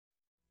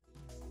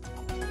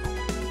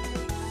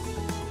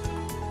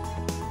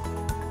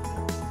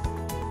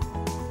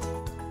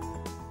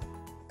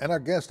And our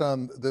guest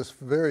on this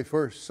very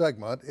first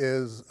segment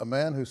is a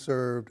man who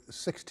served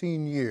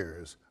 16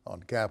 years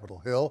on Capitol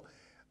Hill.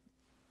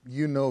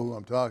 You know who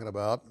I'm talking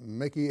about,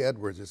 Mickey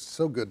Edwards. It's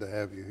so good to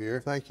have you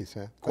here. Thank you,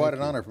 sir. Quite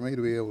an honor for me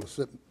to be able to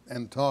sit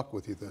and talk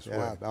with you this way.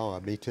 Yeah, oh,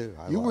 me too.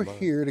 You were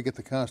here to get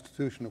the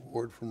Constitution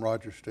Award from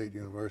Rogers State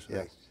University,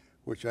 yes,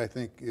 which I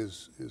think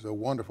is a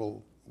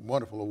wonderful,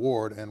 wonderful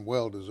award and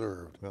well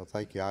deserved. Well,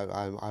 thank you.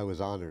 I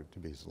was honored to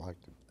be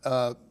selected.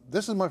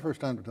 This is my first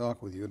time to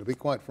talk with you, and to be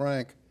quite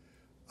frank,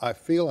 I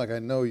feel like I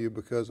know you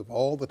because of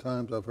all the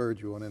times I've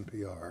heard you on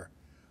NPR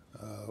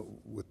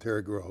with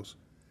Terry Gross.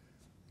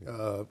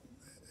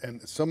 And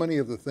so many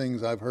of the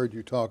things I've heard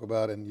you talk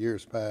about in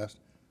years past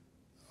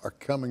are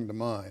coming to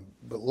mind.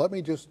 But let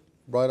me just,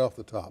 right off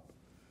the top,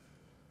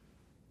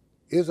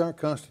 is our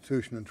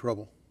Constitution in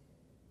trouble?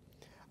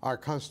 Our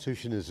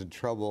Constitution is in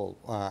trouble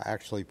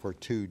actually for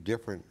two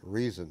different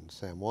reasons,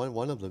 Sam.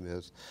 One of them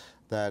is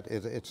that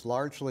it's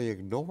largely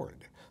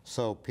ignored.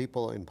 So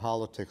people in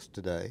politics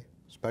today,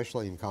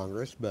 especially in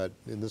Congress, but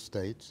in the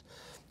states,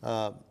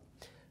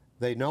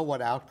 they know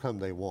what outcome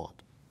they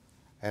want.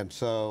 And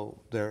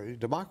so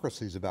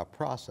democracy is about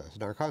process.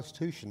 And our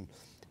Constitution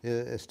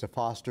is to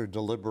foster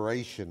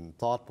deliberation,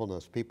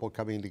 thoughtfulness, people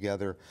coming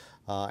together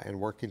and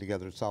working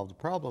together to solve the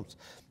problems.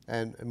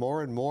 And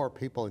more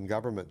people in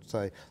government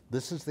say,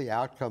 this is the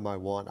outcome I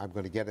want, I'm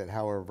going to get it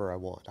however I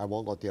want. I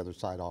won't let the other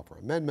side offer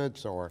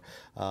amendments, or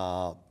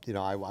I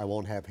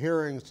won't have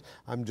hearings,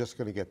 I'm just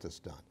going to get this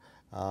done.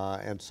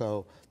 And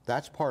so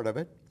that's part of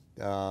it.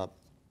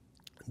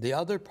 The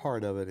other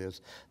part of it is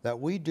that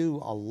we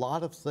do a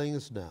lot of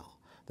things now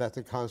that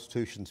the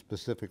Constitution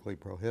specifically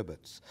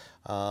prohibits.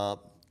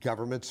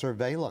 Government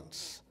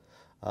surveillance,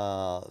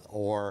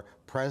 or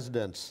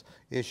presidents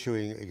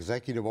issuing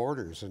executive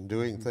orders and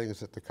doing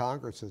things that the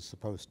Congress is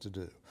supposed to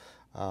do.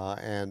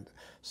 And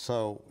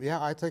so,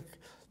 yeah, I think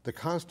the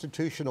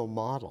constitutional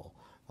model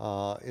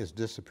is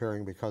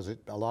disappearing because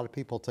a lot of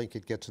people think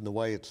it gets in the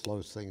way, it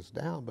slows things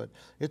down, but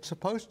it's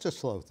supposed to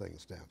slow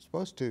things down. It's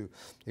supposed to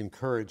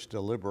encourage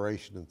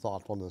deliberation and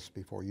thoughtfulness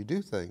before you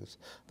do things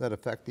that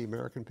affect the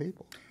American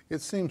people.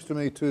 It seems to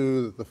me,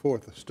 too, that the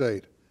Fourth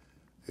Estate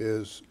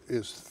is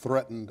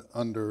threatened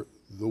under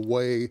the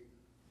way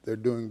they're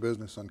doing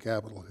business on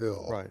Capitol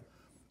Hill. Right.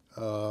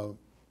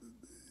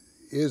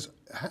 Is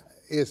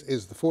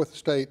the Fourth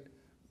Estate,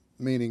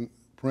 meaning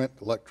print,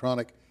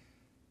 electronic,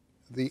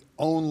 the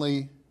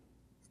only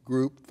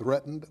group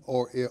threatened,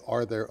 or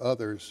are there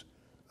others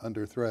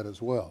under threat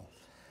as well?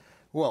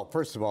 Well,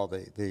 first of all,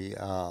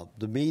 the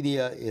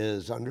media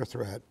is under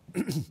threat,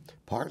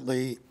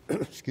 partly,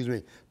 excuse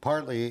me,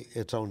 partly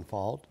its own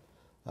fault,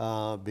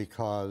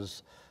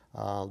 because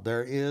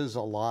there is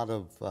a lot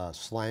of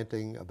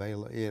slanting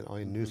available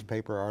in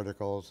newspaper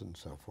articles and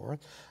so forth.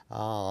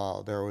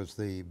 There was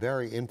the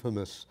very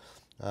infamous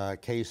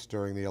case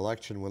during the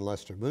election when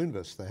Lester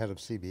Moonves, the head of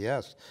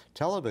CBS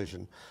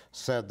television,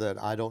 said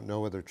that I don't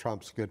know whether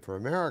Trump's good for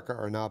America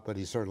or not, but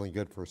he's certainly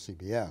good for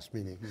CBS,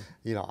 meaning,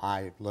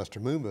 Lester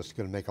Moonves is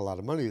going to make a lot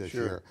of money this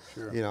year.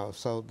 Sure.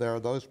 So there are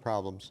those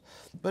problems.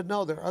 But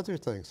no, there are other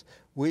things.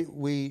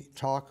 We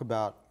talk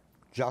about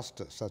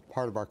justice. That's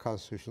part of our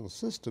constitutional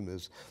system,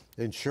 is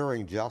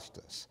ensuring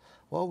justice.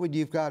 Well, when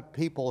you've got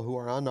people who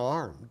are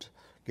unarmed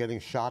getting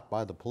shot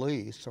by the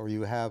police, or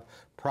you have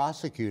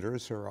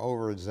prosecutors who are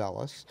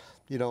overzealous,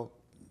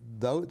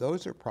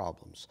 those are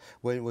problems.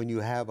 When you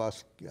have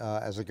us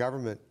as a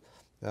government,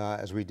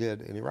 as we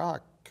did in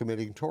Iraq,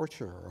 committing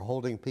torture or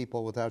holding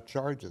people without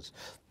charges,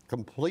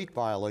 complete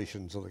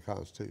violations of the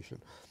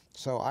Constitution.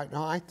 So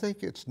I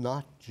think it's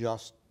not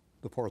just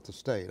the Fourth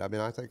Estate. I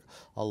mean, I think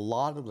a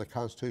lot of the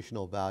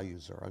constitutional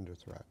values are under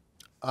threat.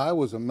 I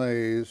was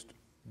amazed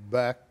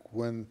back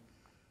when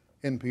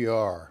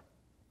NPR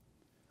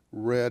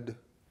read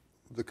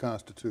the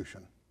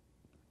Constitution,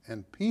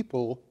 and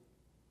people,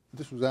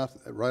 this was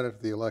right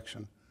after the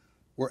election,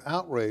 were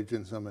outraged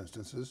in some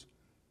instances,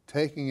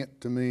 taking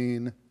it to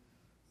mean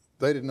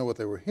they didn't know what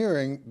they were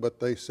hearing, but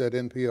they said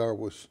NPR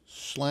was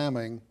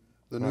slamming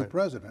the new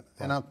president.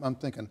 And I'm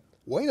thinking,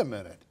 wait a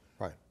minute.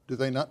 Right. Do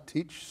they not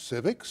teach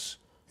civics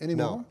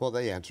anymore? No. Well,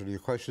 the answer to your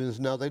question is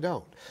no, they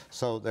don't.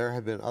 So there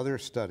have been other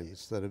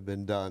studies that have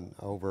been done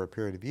over a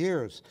period of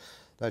years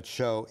that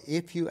show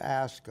if you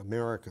ask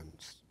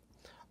Americans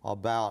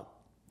about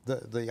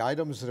the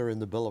items that are in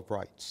the Bill of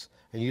Rights,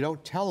 and you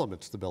don't tell them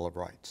it's the Bill of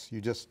Rights,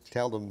 you just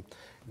tell them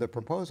the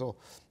proposal,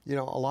 a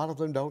lot of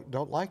them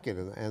don't like it,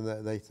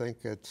 and they think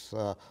it's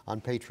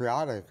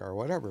unpatriotic or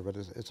whatever, but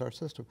it's our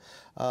system.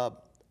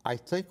 I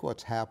think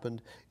what's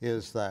happened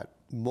is that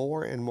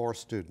more and more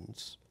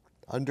students,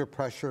 under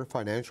pressure,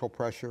 financial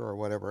pressure or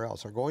whatever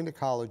else, are going to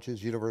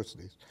colleges,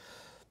 universities,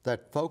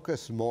 that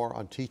focus more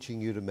on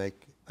teaching you to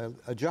make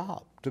a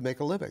job, to make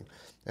a living.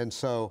 And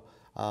so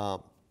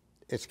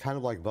it's kind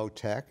of like vote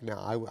tech. Now,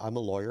 I'm a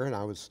lawyer, and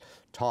I was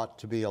taught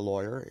to be a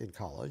lawyer in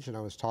college, and I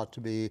was taught to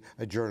be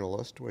a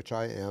journalist, which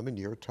I am, and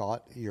you're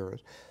taught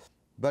yours.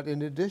 But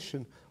in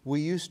addition, we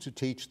used to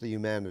teach the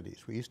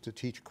humanities. We used to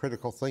teach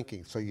critical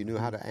thinking, so you knew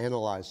how to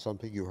analyze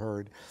something you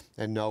heard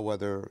and know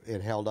whether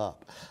it held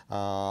up,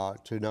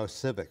 to know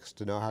civics,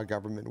 to know how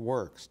government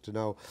works, to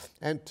know,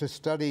 and to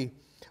study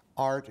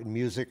art and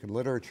music and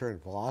literature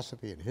and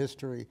philosophy and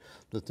history,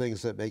 the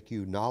things that make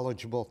you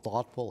knowledgeable,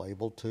 thoughtful,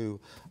 able to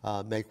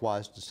make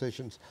wise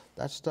decisions.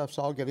 That stuff's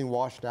all getting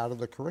washed out of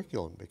the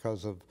curriculum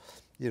because of,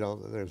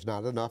 there's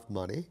not enough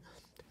money.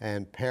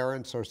 And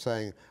parents are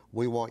saying,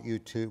 we want you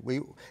to,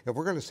 if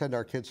we're going to send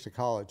our kids to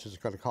college, it's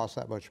going to cost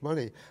that much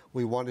money,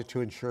 we wanted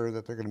to ensure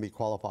that they're going to be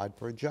qualified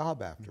for a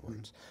job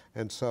afterwards. Mm-hmm.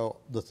 And so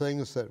the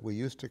things that we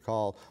used to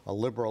call a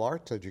liberal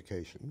arts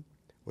education,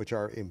 which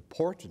are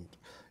important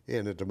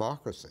in a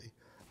democracy,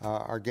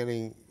 are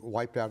getting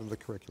wiped out of the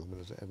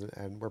curriculum,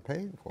 and we're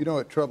paying for it.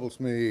 It troubles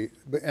me,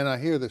 and I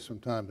hear this from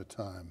time to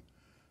time,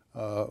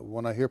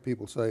 when I hear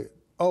people say,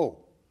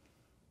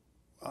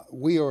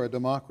 we are a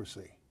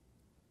democracy.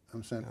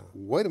 I'm saying,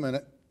 wait a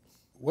minute,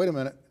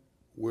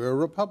 we're a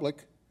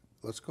republic.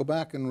 Let's go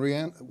back and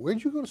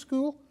where'd you go to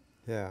school?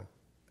 Yeah.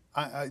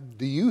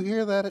 Do you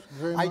hear that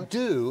very much? I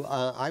do.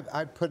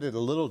 I'd put it a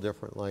little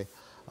differently.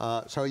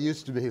 So it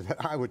used to be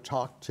that I would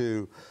talk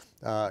to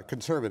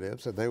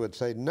conservatives, and they would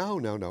say, no,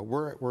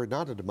 we're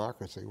not a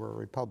democracy, we're a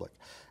republic.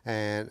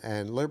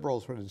 And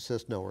liberals would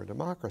insist, no, we're a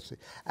democracy.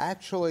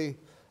 Actually,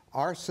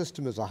 our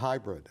system is a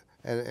hybrid,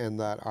 and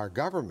that our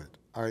government,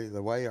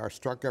 the way our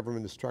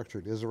government is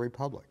structured, is a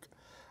republic.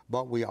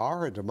 But we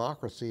are a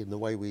democracy in the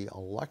way we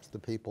elect the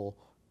people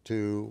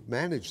to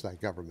manage that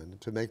government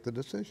and to make the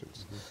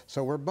decisions. Mm-hmm.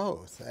 So we're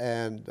both.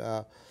 And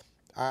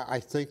I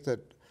think that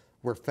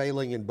we're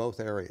failing in both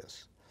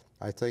areas.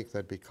 I think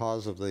that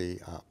because of the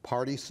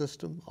party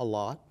system, a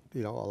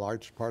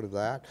large part of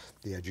that,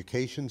 the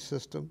education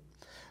system,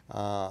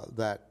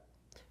 that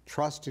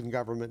trust in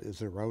government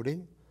is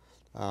eroding.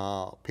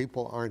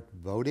 People aren't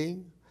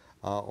voting,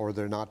 or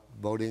they're not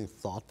voting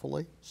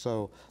thoughtfully.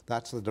 So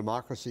that's the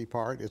democracy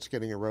part. It's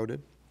getting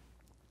eroded.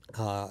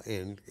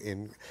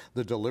 In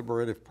the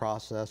deliberative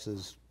process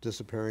is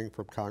disappearing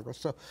from Congress.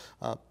 So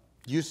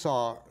you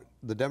saw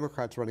the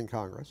Democrats running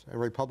Congress, and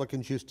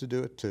Republicans used to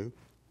do it too.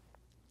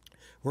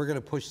 We're going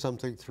to push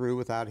something through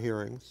without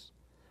hearings.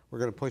 We're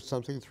going to push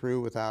something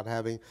through without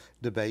having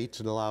debates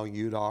and allowing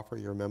you to offer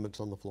your amendments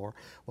on the floor.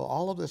 Well,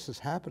 all of this is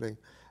happening,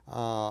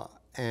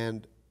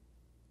 and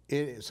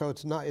so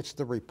it's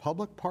the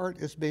republic part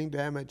is being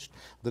damaged,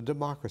 the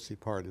democracy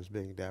part is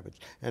being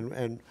damaged.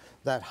 And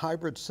that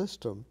hybrid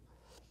system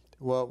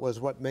was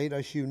what made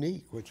us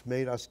unique, which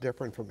made us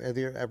different from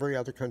every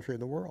other country in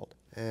the world.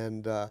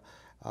 And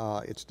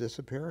it's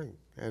disappearing,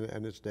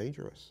 and it's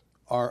dangerous.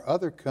 Are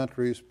other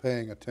countries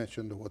paying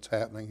attention to what's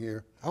happening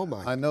here? Oh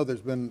my. I know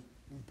there's been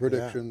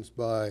predictions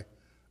by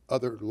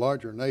other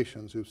larger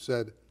nations who've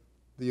said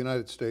the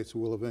United States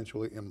will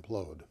eventually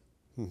implode.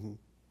 Mm-hmm.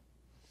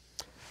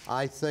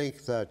 I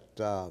think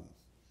that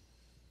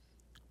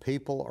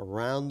people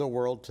around the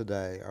world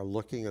today are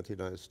looking at the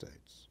United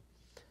States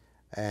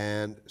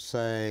and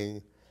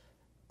saying,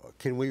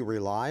 can we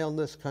rely on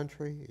this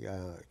country?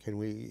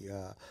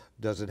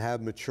 Does it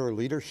have mature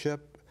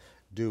leadership?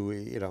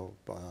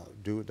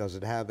 Does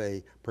it have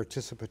a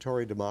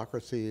participatory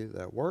democracy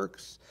that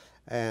works?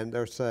 And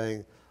they're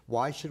saying,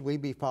 why should we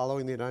be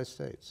following the United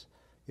States?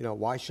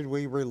 Why should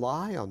we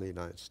rely on the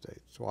United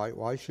States?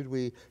 Why should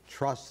we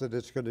trust that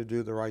it's going to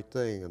do the right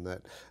thing and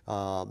that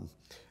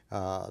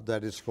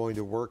it's going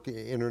to work in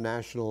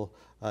international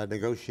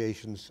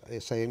negotiations,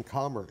 say in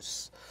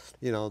commerce,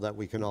 that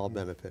we can all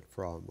benefit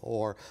from?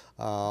 Or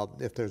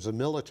if there's a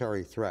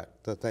military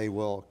threat, that they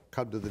will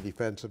come to the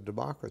defense of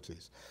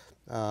democracies.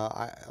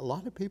 A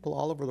lot of people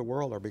all over the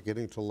world are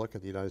beginning to look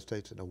at the United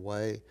States in a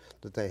way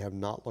that they have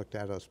not looked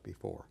at us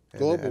before.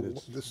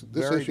 This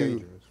very issue,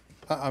 dangerous.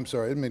 I'm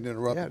sorry, I didn't mean to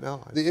interrupt. Yeah,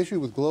 no. The issue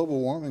with global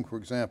warming, for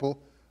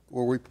example,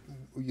 where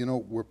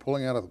we're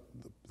pulling out of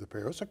the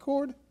Paris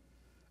Accord,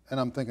 and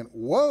I'm thinking,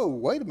 whoa,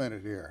 wait a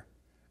minute here.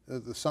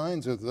 The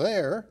signs are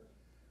there.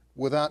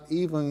 Without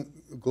even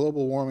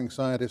global warming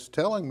scientists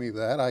telling me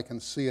that, I can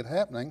see it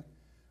happening.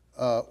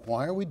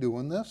 Why are we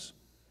doing this?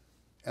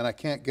 And I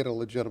can't get a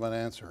legitimate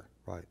answer.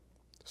 Right.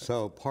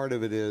 So part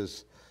of it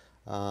is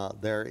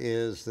there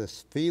is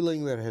this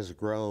feeling that has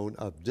grown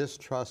of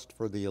distrust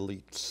for the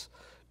elites,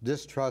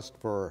 distrust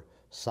for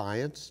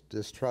science,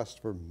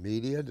 distrust for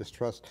media,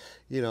 distrust.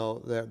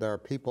 There are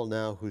people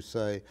now who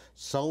say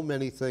so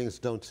many things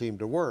don't seem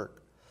to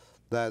work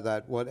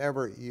that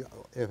whatever,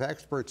 if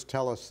experts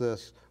tell us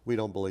this, we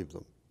don't believe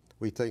them.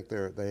 We think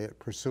they're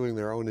pursuing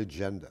their own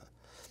agenda.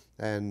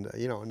 And,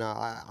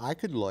 now I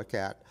could look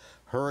at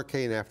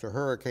hurricane after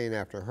hurricane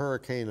after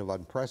hurricane of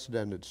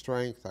unprecedented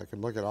strength. I could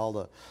look at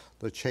all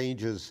the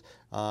changes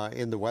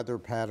in the weather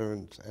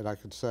patterns, and I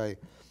could say,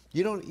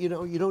 you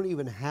don't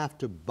even have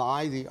to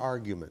buy the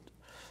argument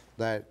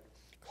that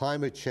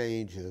climate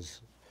change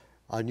is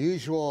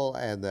unusual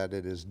and that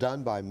it is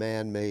done by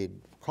man-made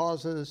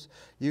causes.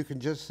 You can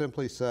just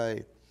simply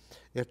say,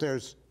 if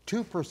there's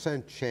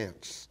 2%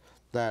 chance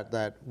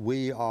that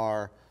we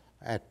are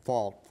at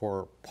fault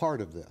for part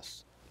of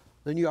this,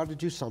 then you ought to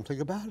do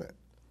something about it.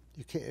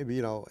 You can't,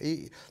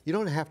 you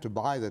don't have to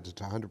buy that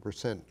it's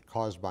 100%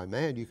 caused by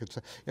man. You could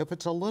say, if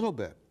it's a little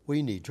bit,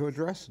 we need to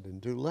address it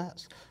and do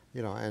less. I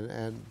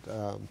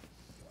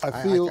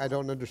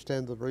don't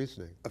understand the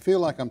reasoning. I feel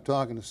like I'm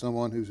talking to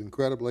someone who's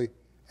incredibly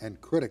and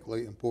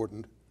critically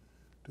important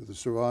to the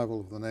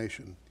survival of the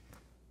nation.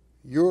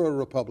 You're a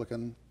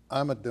Republican,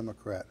 I'm a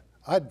Democrat.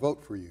 I'd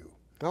vote for you.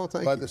 Oh,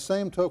 thank By you. the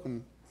same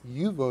token,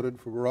 you voted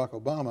for Barack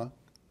Obama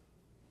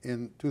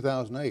in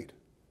 2008.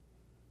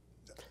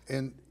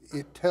 And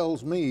it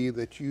tells me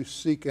that you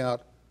seek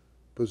out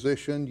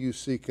position, you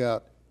seek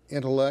out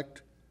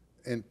intellect,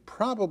 and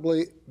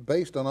probably,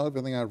 based on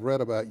everything I've read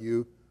about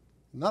you,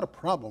 not a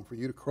problem for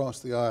you to cross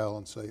the aisle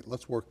and say,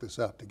 let's work this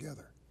out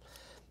together.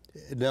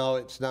 No,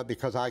 it's not,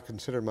 because I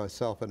consider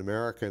myself an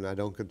American. I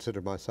don't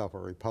consider myself a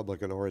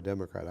Republican or a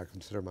Democrat. I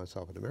consider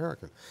myself an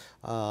American.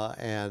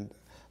 And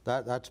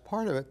that's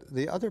part of it.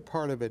 The other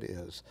part of it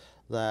is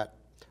that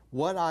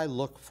what I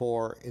look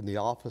for in the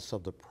office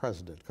of the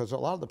president, because a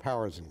lot of the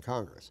power is in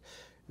Congress,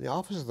 in the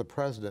office of the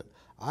president,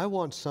 I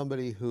want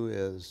somebody who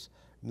is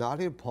not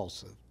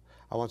impulsive.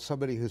 I want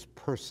somebody whose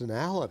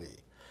personality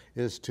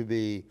is to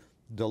be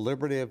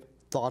deliberative,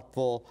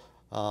 thoughtful.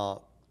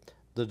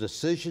 The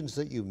decisions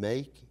that you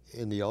make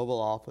in the Oval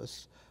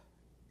Office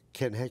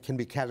can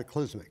be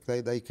cataclysmic.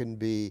 They can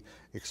be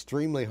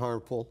extremely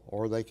harmful,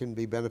 or they can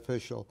be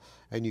beneficial,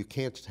 and you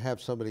can't have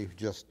somebody who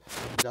just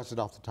does it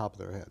off the top of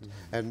their head.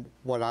 Mm-hmm. And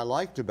what I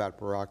liked about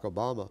Barack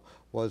Obama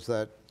was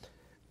that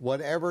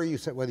whatever you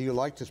said, whether you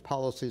liked his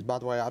policies, by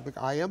the way,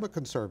 I am a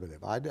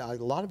conservative. A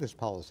lot of his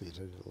policies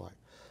I didn't like.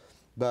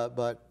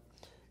 But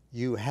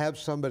you have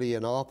somebody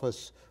in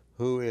office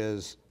who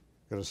is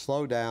going to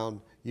slow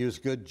down, use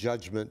good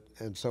judgment,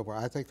 and so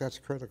forth. I think that's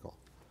critical.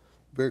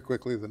 Very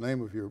quickly, the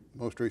name of your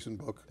most recent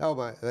book.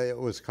 It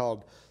was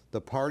called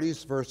The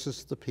Parties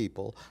versus the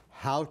People,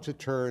 How to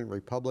Turn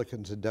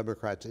Republicans and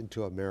Democrats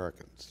into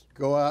Americans.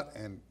 Go out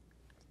and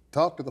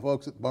talk to the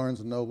folks at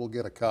Barnes & Noble,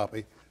 get a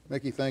copy.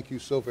 Mickey, thank you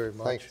so very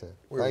much. Thanks, Ted.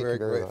 We're Thank very you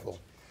very grateful.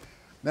 much.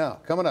 Now,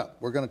 coming up,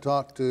 we're going to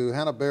talk to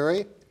Hannah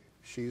Berry.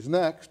 She's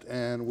next,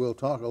 and we'll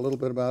talk a little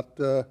bit about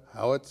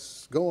how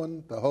it's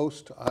going to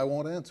host I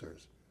Want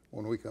Answers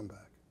when we come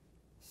back.